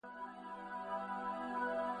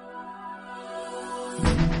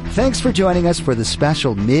Thanks for joining us for the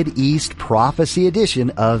special Mid-East Prophecy edition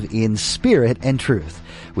of In Spirit and Truth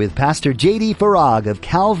with Pastor J.D. Farag of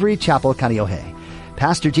Calvary Chapel, Kaneohe.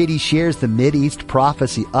 Pastor J.D. shares the Mid-East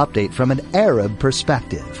Prophecy update from an Arab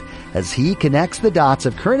perspective as he connects the dots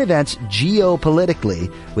of current events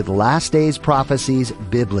geopolitically with last days prophecies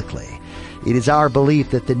biblically. It is our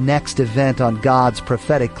belief that the next event on God's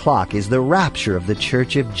prophetic clock is the rapture of the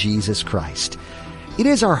Church of Jesus Christ. It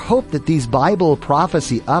is our hope that these Bible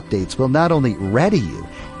prophecy updates will not only ready you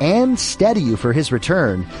and steady you for His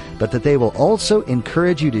return, but that they will also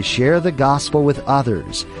encourage you to share the gospel with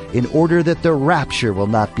others in order that the rapture will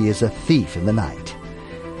not be as a thief in the night.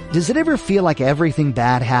 Does it ever feel like everything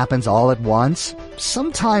bad happens all at once?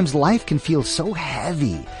 Sometimes life can feel so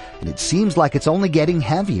heavy, and it seems like it's only getting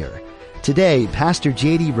heavier. Today, Pastor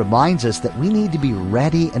J.D. reminds us that we need to be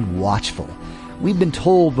ready and watchful. We've been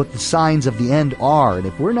told what the signs of the end are, and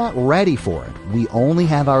if we're not ready for it, we only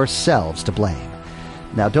have ourselves to blame.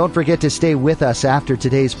 Now, don't forget to stay with us after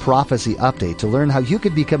today's prophecy update to learn how you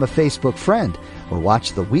can become a Facebook friend or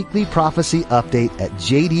watch the weekly prophecy update at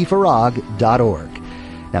jdfarag.org.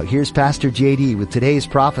 Now, here's Pastor J.D. with today's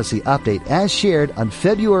prophecy update as shared on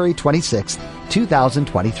February 26,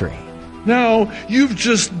 2023. Now, you've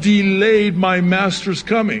just delayed my master's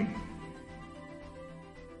coming.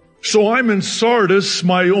 So I'm in Sardis,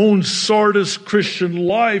 my own Sardis Christian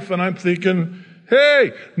life, and I'm thinking,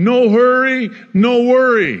 hey, no hurry, no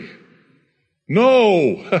worry.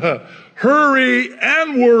 No, hurry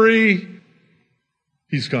and worry,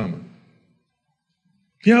 He's coming.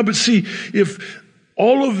 Yeah, but see, if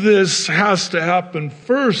all of this has to happen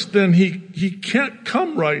first, then he can't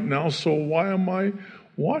come right now, so why am I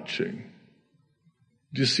watching?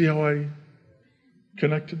 Do you see how I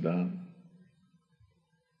connected that?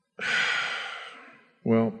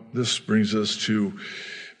 Well, this brings us to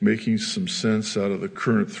making some sense out of the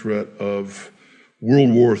current threat of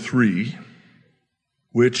World War III,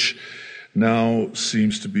 which now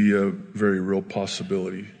seems to be a very real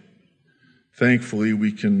possibility. Thankfully,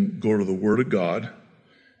 we can go to the Word of God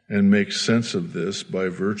and make sense of this by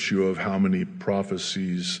virtue of how many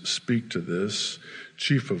prophecies speak to this,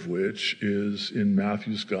 chief of which is in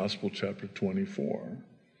Matthew's Gospel, chapter 24.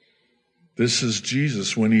 This is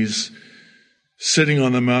Jesus when He's sitting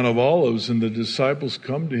on the Mount of Olives, and the disciples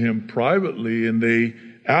come to Him privately, and they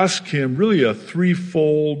ask Him really a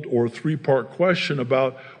threefold or three-part question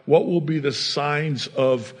about what will be the signs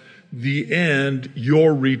of the end,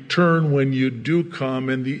 your return when you do come,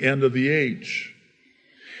 and the end of the age.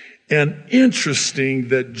 And interesting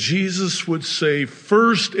that Jesus would say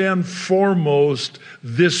first and foremost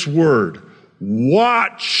this word,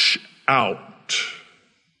 watch out.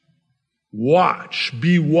 Watch,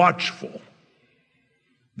 be watchful,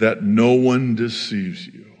 that no one deceives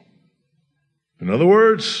you. In other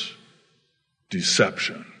words,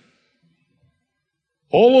 deception.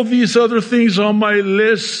 All of these other things on my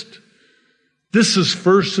list, this is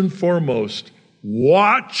first and foremost,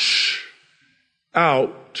 watch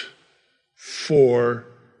out for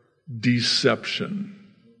deception.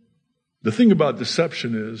 The thing about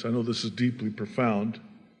deception is, I know this is deeply profound,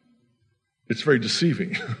 it's very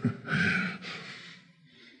deceiving.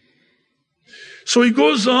 So he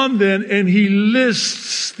goes on then and he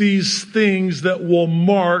lists these things that will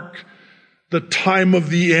mark the time of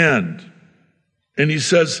the end. And he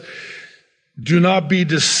says, do not be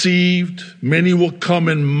deceived. Many will come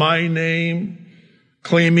in my name,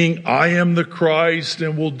 claiming I am the Christ,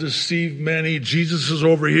 and will deceive many. Jesus is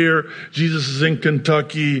over here. Jesus is in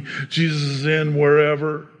Kentucky. Jesus is in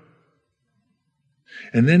wherever.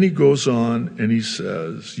 And then he goes on and he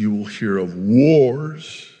says, you will hear of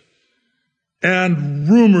wars and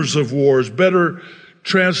rumors of wars, better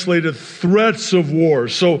translated threats of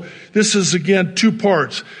wars. So this is again two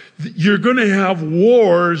parts. You're going to have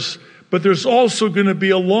wars, but there's also going to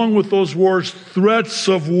be along with those wars threats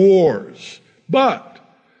of wars. But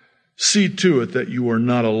see to it that you are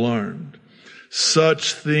not alarmed.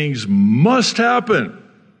 Such things must happen,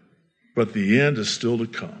 but the end is still to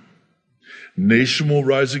come. Nation will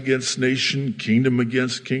rise against nation, kingdom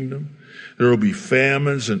against kingdom. There will be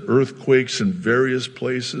famines and earthquakes in various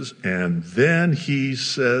places. And then he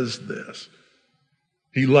says this.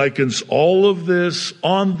 He likens all of this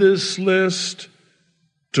on this list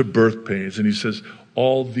to birth pains. And he says,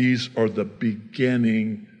 all these are the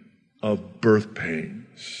beginning of birth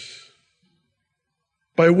pains.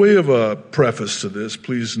 By way of a preface to this,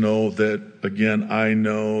 please know that, again, I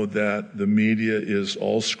know that the media is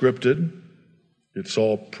all scripted. It's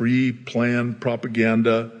all pre-planned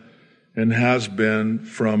propaganda and has been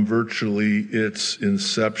from virtually its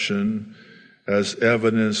inception as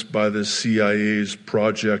evidenced by the CIA's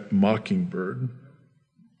Project Mockingbird.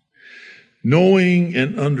 Knowing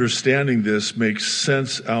and understanding this makes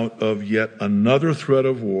sense out of yet another threat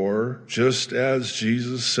of war, just as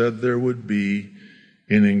Jesus said there would be,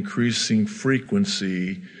 in increasing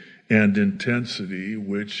frequency and intensity,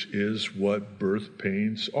 which is what birth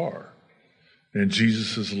pains are. And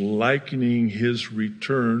Jesus is likening his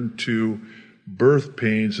return to birth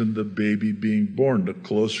pains and the baby being born. The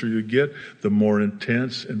closer you get, the more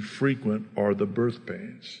intense and frequent are the birth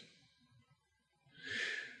pains.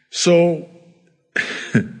 So,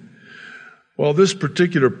 while this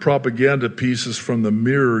particular propaganda piece is from the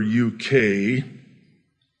Mirror UK,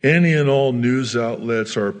 any and all news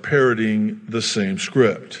outlets are parroting the same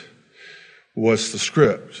script. What's the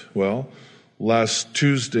script? Well, last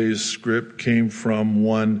Tuesday's script came from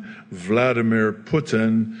one Vladimir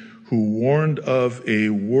Putin, who warned of a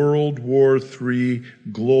World War III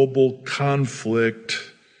global conflict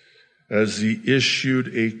as he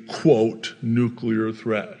issued a, quote, nuclear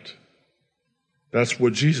threat. That's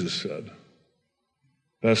what Jesus said.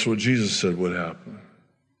 That's what Jesus said would happen.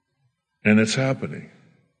 And it's happening.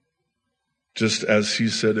 Just as he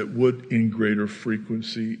said it would in greater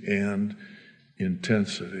frequency and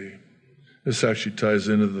intensity. This actually ties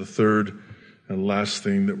into the third and last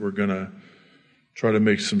thing that we're going to try to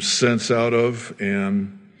make some sense out of,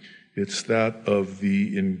 and it's that of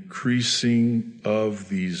the increasing of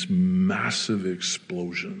these massive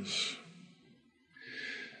explosions.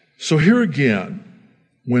 So here again,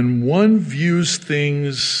 when one views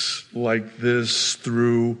things like this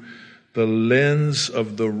through the lens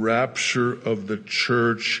of the rapture of the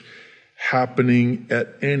church happening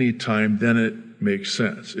at any time, then it makes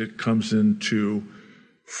sense. It comes into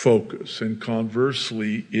focus. And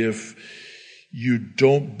conversely, if you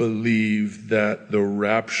don't believe that the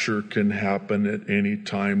rapture can happen at any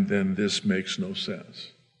time, then this makes no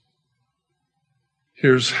sense.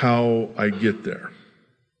 Here's how I get there.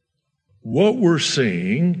 What we're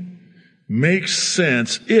saying makes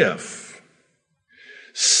sense if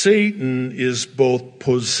Satan is both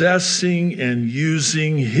possessing and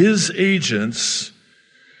using his agents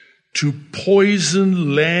to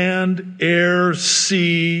poison land, air,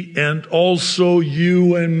 sea, and also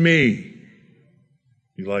you and me.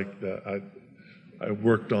 You like that? I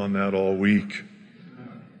worked on that all week.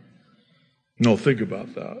 No, think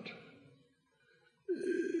about that.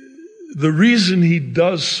 The reason he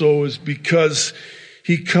does so is because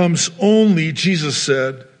he comes only, Jesus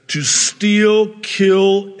said, to steal,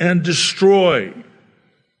 kill, and destroy.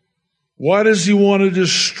 Why does he want to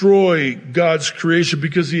destroy God's creation?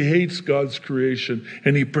 Because he hates God's creation,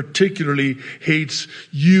 and he particularly hates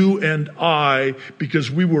you and I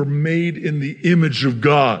because we were made in the image of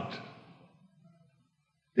God.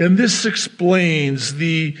 And this explains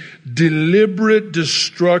the deliberate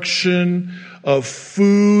destruction of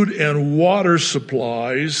food and water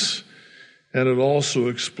supplies, and it also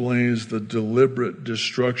explains the deliberate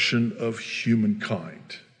destruction of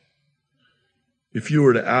humankind. If you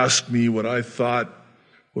were to ask me what I thought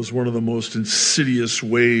was one of the most insidious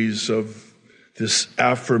ways of this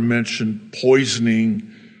aforementioned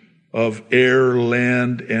poisoning of air,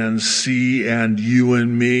 land, and sea, and you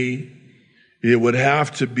and me, it would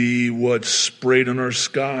have to be what's sprayed in our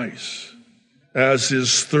skies, as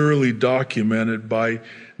is thoroughly documented by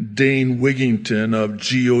Dane Wigington of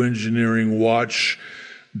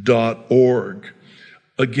geoengineeringwatch.org.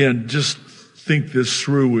 Again, just think this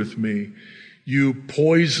through with me. You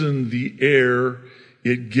poison the air,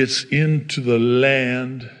 it gets into the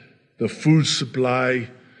land, the food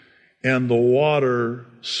supply, and the water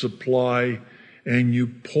supply, and you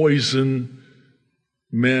poison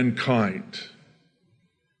mankind.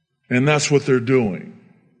 And that's what they're doing.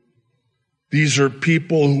 These are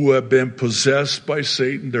people who have been possessed by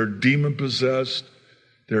Satan. They're demon-possessed.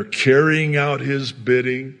 They're carrying out his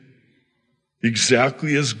bidding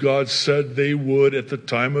exactly as God said they would at the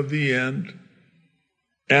time of the end.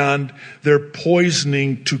 And they're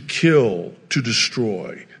poisoning to kill, to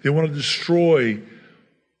destroy. They want to destroy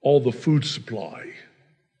all the food supply.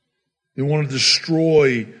 They want to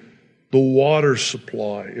destroy the water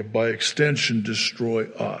supply, and by extension, destroy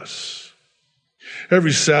us.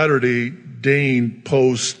 Every Saturday, Dane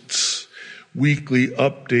posts weekly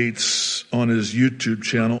updates on his YouTube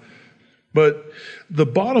channel. But the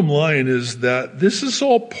bottom line is that this is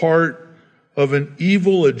all part of an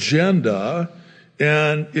evil agenda,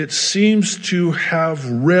 and it seems to have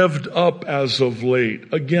revved up as of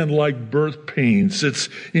late. Again, like birth pains, it's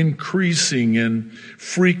increasing in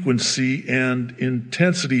frequency and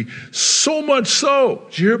intensity. So much so.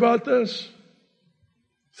 Did you hear about this?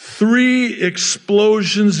 3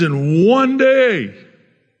 explosions in one day.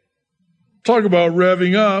 Talk about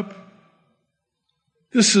revving up.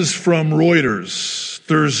 This is from Reuters,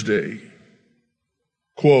 Thursday.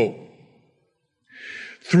 Quote,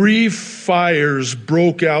 3 fires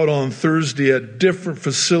broke out on Thursday at different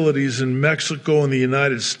facilities in Mexico and the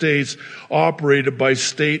United States, operated by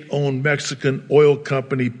state-owned Mexican oil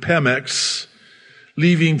company Pemex,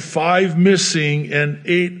 leaving 5 missing and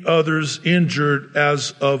 8 others injured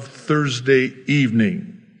as of Thursday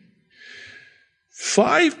evening.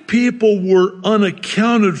 5 people were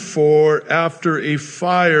unaccounted for after a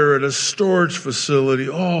fire at a storage facility.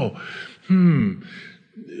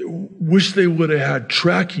 Wish they would have had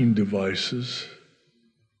tracking devices.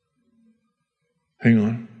 Hang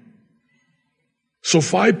on. So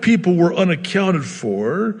 5 people were unaccounted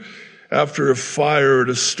for after a fire at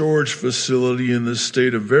a storage facility in the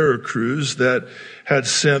state of Veracruz that had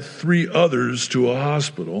sent 3 others to a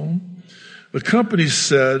hospital. The company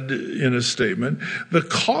said in a statement, the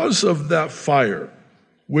cause of that fire,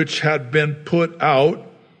 which had been put out,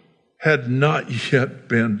 had not yet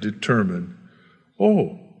been determined.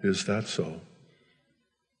 Oh, is that so?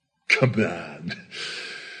 Come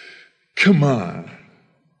on.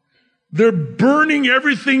 They're burning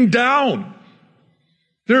everything down.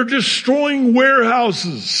 They're destroying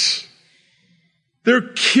warehouses. They're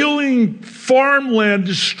killing farmland,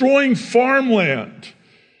 destroying farmland.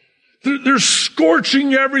 They're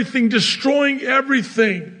scorching everything, destroying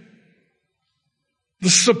everything. The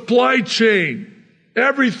supply chain,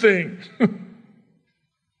 everything.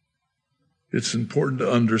 It's important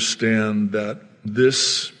to understand that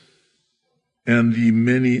this and the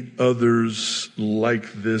many others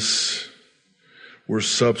like this were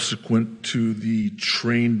subsequent to the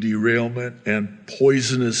train derailment and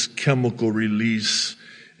poisonous chemical release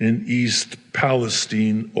in East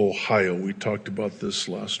Palestine, Ohio. We talked about this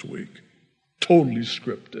last week. Totally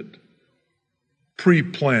scripted.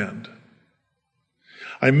 Pre-planned.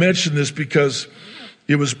 I mention this because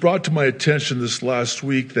it was brought to my attention this last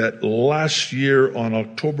week that last year on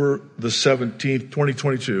October the 17th,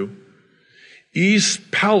 2022,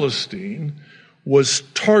 East Palestine was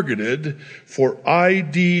targeted for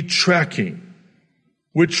ID tracking,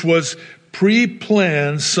 which was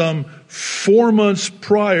pre-planned some 4 months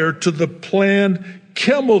prior to the planned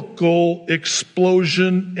chemical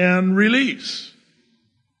explosion and release.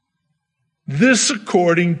 This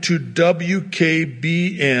according to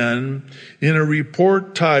WKBN in a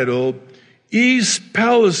report titled, East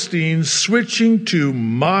Palestine Switching to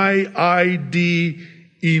My ID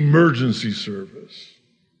Emergency Service.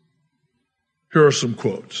 Here are some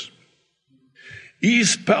quotes.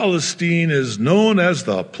 East Palestine is known as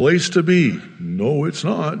the place to be. No, it's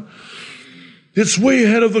not. It's way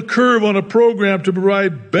ahead of the curve on a program to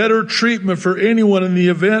provide better treatment for anyone in the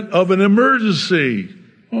event of an emergency.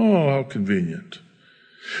 Oh, how convenient.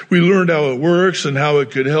 We learned how it works and how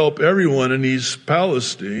it could help everyone in East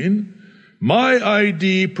Palestine. My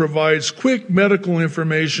ID provides quick medical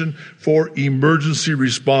information for emergency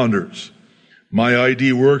responders. My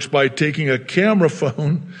ID works by taking a camera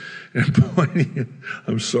phone and pointing it,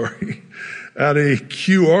 at a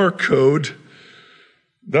QR code.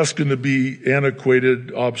 That's going to be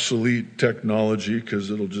antiquated, obsolete technology because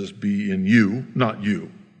it'll just be in you, not you.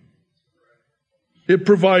 It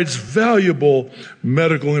provides valuable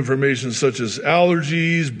medical information such as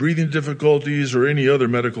allergies, breathing difficulties, or any other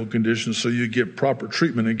medical conditions so you get proper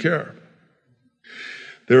treatment and care.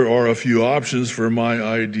 There are a few options for My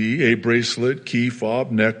ID, a bracelet, key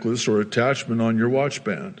fob, necklace, or attachment on your watch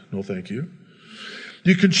band. No, thank you.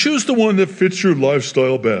 You can choose the one that fits your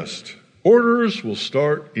lifestyle best. Orders will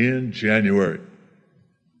start in January.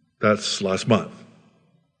 That's last month.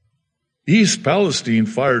 East Palestine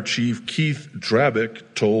Fire Chief Keith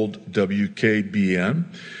Drabick told WKBN,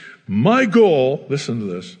 my goal, listen to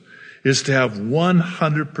this, is to have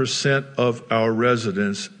 100% of our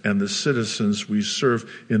residents and the citizens we serve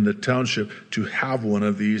in the township to have one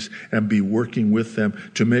of these and be working with them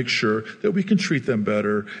to make sure that we can treat them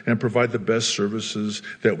better and provide the best services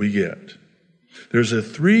that we get. There's a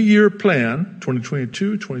 3-year plan,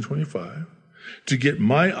 2022, 2025, to get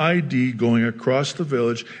My ID going across the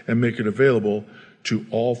village and make it available to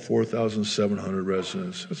all 4,700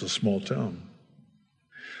 residents. That's a small town.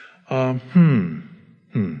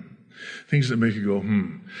 Things that make you go,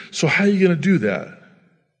 So how are you going to do that?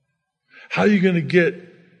 How are you going to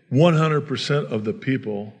get 100% of the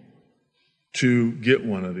people to get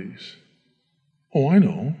one of these? Oh, I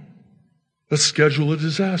know. Let's schedule a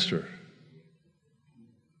disaster.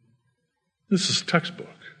 This is textbook.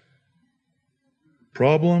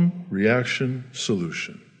 Problem, reaction,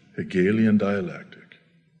 solution. Hegelian dialectic.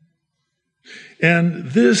 And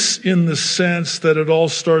this in the sense that it all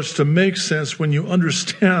starts to make sense when you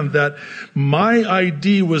understand that my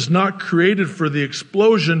ID was not created for the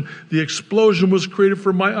explosion was created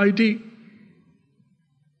for my ID.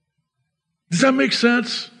 Does that make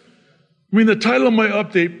sense? I mean, the title of my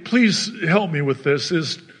update, please help me with this,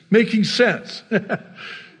 is Making Sense.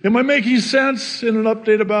 Am I making sense in an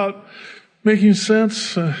update about making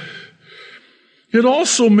sense? It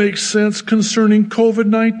also makes sense concerning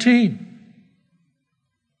COVID-19.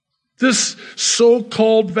 This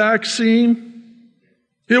so-called vaccine,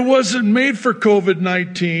 it wasn't made for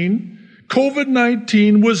COVID-19.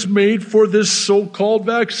 COVID-19 was made for this so-called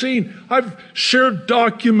vaccine. I've shared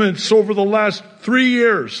documents over the last 3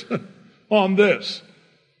 years on this.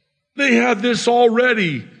 They had this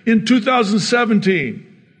already in 2017,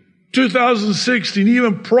 2016,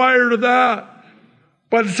 even prior to that.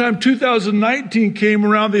 By the time 2019 came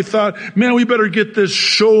around, they thought, man, we better get this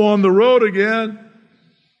show on the road again.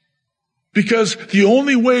 Because the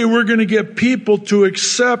only way we're going to get people to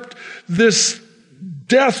accept this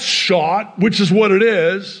death shot, which is what it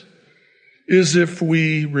is if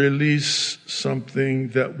we release something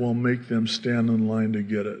that will make them stand in line to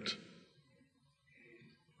get it.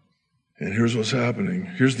 And here's what's happening.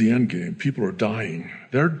 Here's the end game. People are dying.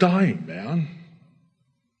 They're dying, man.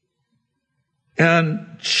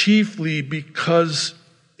 And chiefly because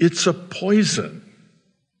it's a poison.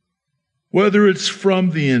 Whether it's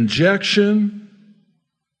from the injection,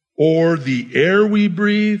 or the air we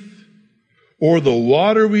breathe, or the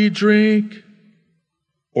water we drink,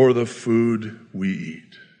 or the food we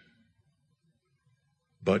eat.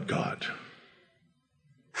 But God.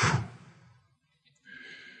 Whew.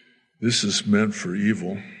 This is meant for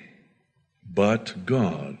evil, but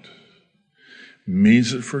God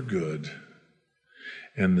means it for good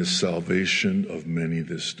and the salvation of many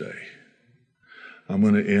this day. I'm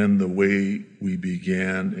going to end the way we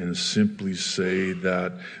began and simply say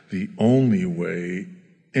that the only way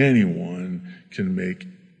anyone can make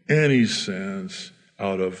any sense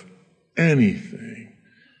out of anything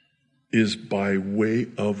is by way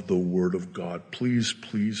of the Word of God. Please,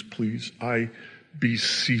 please, please, I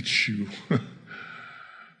beseech you.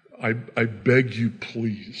 I beg you,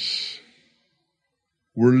 please.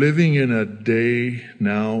 We're living in a day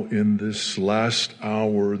now in this last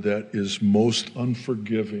hour that is most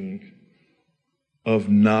unforgiving of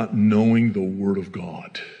not knowing the Word of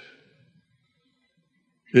God.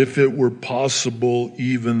 If it were possible,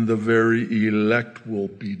 even the very elect will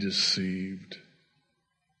be deceived,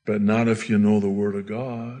 but not if you know the Word of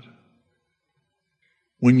God.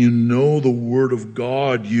 When you know the Word of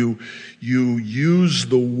God, you use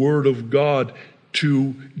the Word of God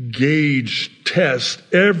to gauge, test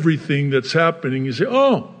everything that's happening. You say,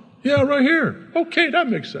 oh, yeah, right here. Okay, that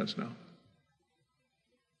makes sense now.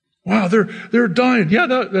 Wow, they're dying.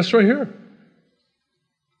 Yeah, that's right here.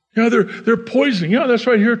 Yeah, they're poisoning. Yeah, that's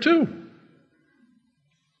right here too.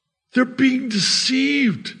 They're being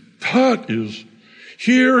deceived. That is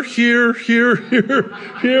here,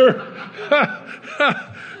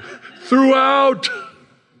 throughout.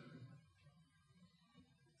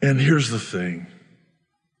 And here's the thing.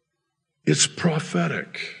 It's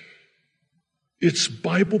prophetic. It's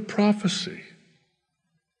Bible prophecy.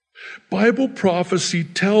 Bible prophecy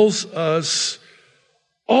tells us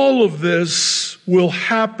all of this will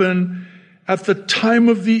happen at the time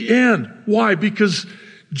of the end. Why? Because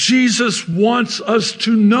Jesus wants us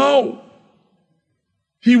to know.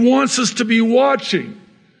 He wants us to be watching.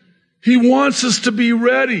 He wants us to be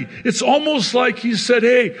ready. It's almost like he said,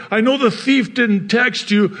 hey, I know the thief didn't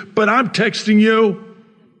text you, but I'm texting you.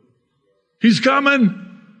 He's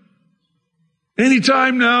coming.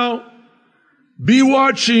 Anytime now. Be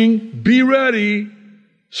watching, be ready,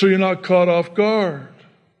 so you're not caught off guard.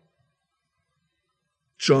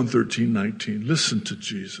 John 13:19. Listen to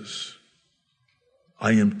Jesus.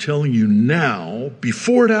 I am telling you now,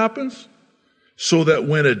 before it happens, so that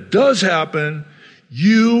when it does happen,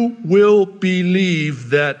 you will believe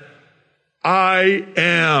that I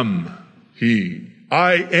am He.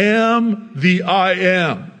 I am the I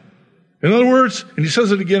am. In other words, and he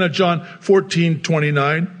says it again at John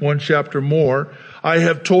 14:29, one chapter more, I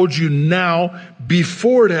have told you now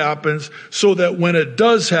before it happens, so that when it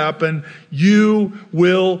does happen, you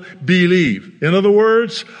will believe. In other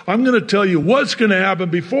words, I'm going to tell you what's going to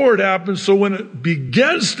happen before it happens, so when it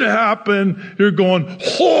begins to happen, you're going,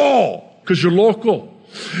 oh, because you're local.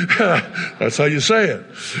 That's how you say it.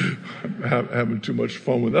 I'm having too much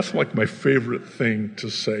fun with it. That's like my favorite thing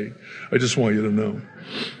to say. I just want you to know.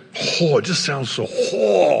 Oh, it just sounds so,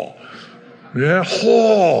 oh. Yeah,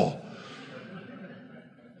 oh.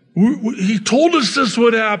 He told us this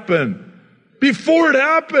would happen. before it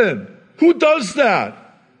happened. Who does that?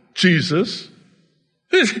 Jesus.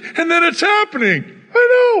 And then it's happening.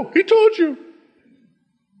 I know. He told you.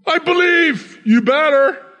 I believe. You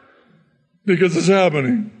better. Because it's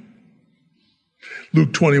happening.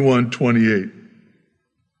 Luke 21:28.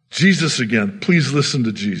 Jesus again. Please listen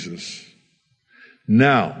to Jesus.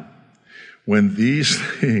 Now, when these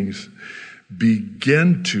things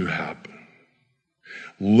begin to happen,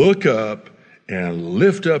 look up and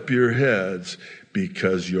lift up your heads,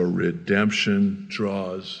 because your redemption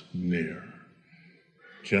draws near.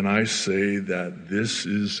 Can I say that this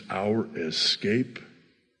is our escape?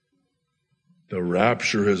 The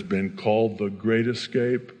rapture has been called the great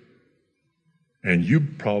escape, and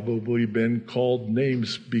you've probably been called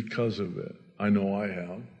names because of it. I know I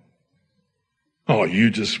have. Oh, you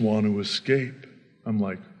just want to escape. I'm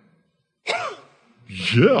like,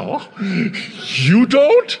 yeah, you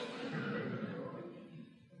don't?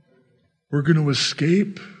 We're going to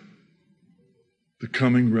escape the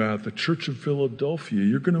coming wrath. The Church of Philadelphia,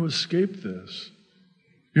 you're going to escape this.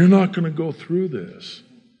 You're not going to go through this.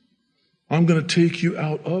 I'm going to take you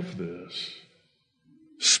out of this.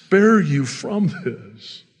 Spare you from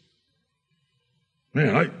this.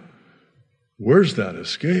 Man, where's that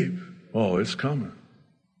escape? Oh, it's coming.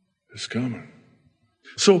 It's coming.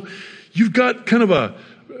 So you've got kind of a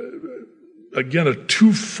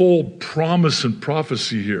twofold promise and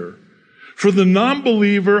prophecy here. For the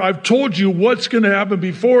non-believer, I've told you what's going to happen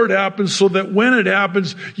before it happens so that when it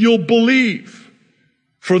happens, you'll believe.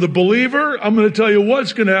 For the believer, I'm going to tell you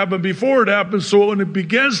what's going to happen before it happens so when it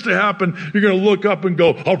begins to happen, you're going to look up and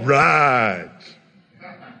go, all right.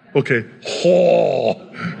 Okay. Oh.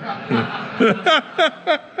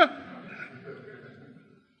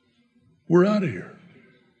 We're out of here.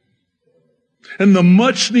 And the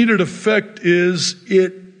much needed effect is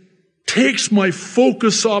it takes my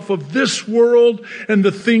focus off of this world and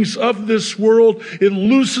the things of this world. It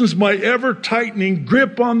loosens my ever-tightening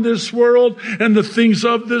grip on this world and the things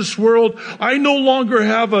of this world. I no longer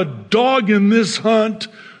have a dog in this hunt.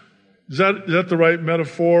 Is that the right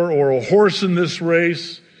metaphor? Or a horse in this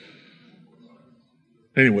race?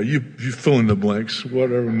 Anyway, you fill in the blanks,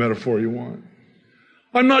 whatever metaphor you want.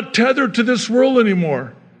 I'm not tethered to this world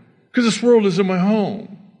anymore because this world isn't my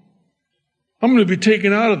home. I'm going to be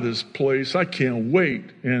taken out of this place. I can't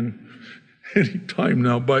wait. And any time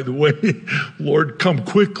now, by the way, Lord, come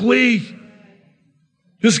quickly.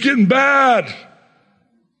 It's getting bad.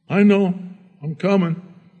 I know. I'm coming.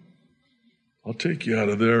 I'll take you out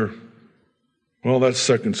of there. Well, that's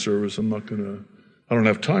second service. I don't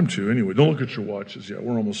have time to. Anyway, don't look at your watches yet.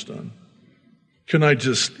 We're almost done. Can I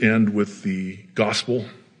just end with the gospel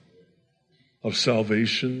of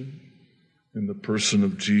salvation in the person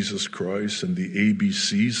of Jesus Christ and the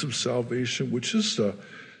ABCs of salvation, which is a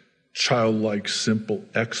childlike, simple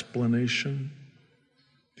explanation.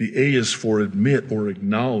 The A is for admit or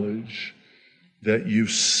acknowledge that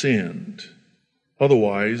you've sinned.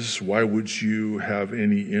 Otherwise, why would you have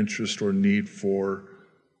any interest or need for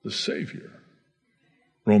the Savior?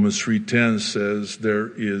 Romans 3:10 says,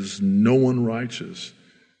 there is no one righteous,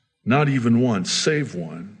 not even one, save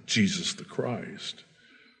one, Jesus the Christ.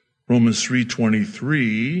 Romans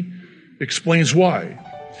 3:23 explains why.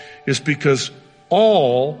 It's because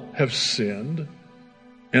all have sinned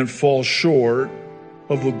and fall short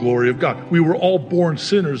of the glory of God. We were all born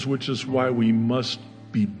sinners, which is why we must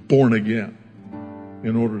be born again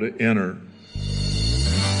in order to enter.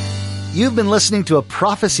 You've been listening to a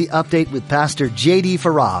prophecy update with Pastor J.D.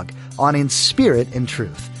 Farag on In Spirit and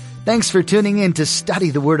Truth. Thanks for tuning in to study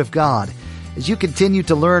the Word of God. As you continue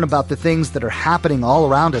to learn about the things that are happening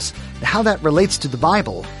all around us and how that relates to the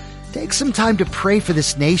Bible, take some time to pray for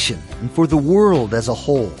this nation and for the world as a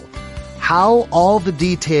whole. How all the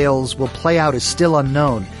details will play out is still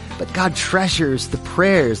unknown, but God treasures the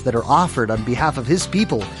prayers that are offered on behalf of His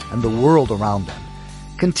people and the world around them.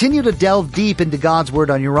 Continue to delve deep into God's Word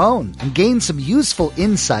on your own and gain some useful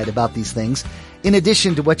insight about these things in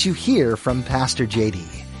addition to what you hear from Pastor J.D.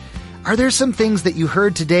 Are there some things that you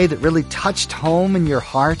heard today that really touched home in your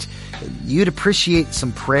heart that you'd appreciate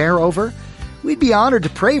some prayer over? We'd be honored to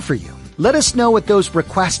pray for you. Let us know what those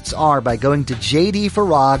requests are by going to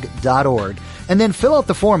jdfarag.org and then fill out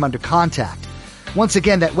the form under contact. Once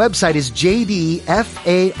again, that website is jdfarag.org.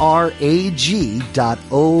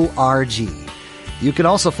 You can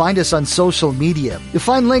also find us on social media. You'll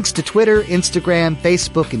find links to Twitter, Instagram,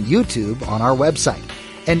 Facebook, and YouTube on our website.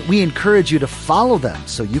 And we encourage you to follow them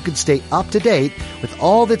so you can stay up to date with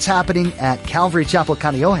all that's happening at Calvary Chapel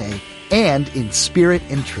Kaneohe and In Spirit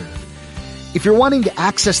and Truth. If you're wanting to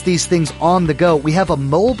access these things on the go, we have a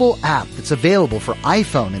mobile app that's available for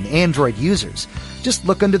iPhone and Android users. Just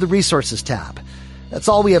look under the Resources tab. That's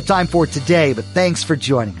all we have time for today, but thanks for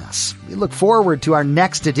joining us. We look forward to our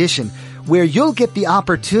next edition, where you'll get the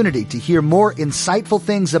opportunity to hear more insightful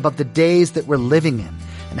things about the days that we're living in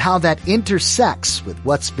and how that intersects with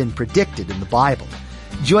what's been predicted in the Bible.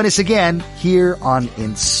 Join us again here on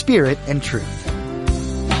In Spirit and Truth.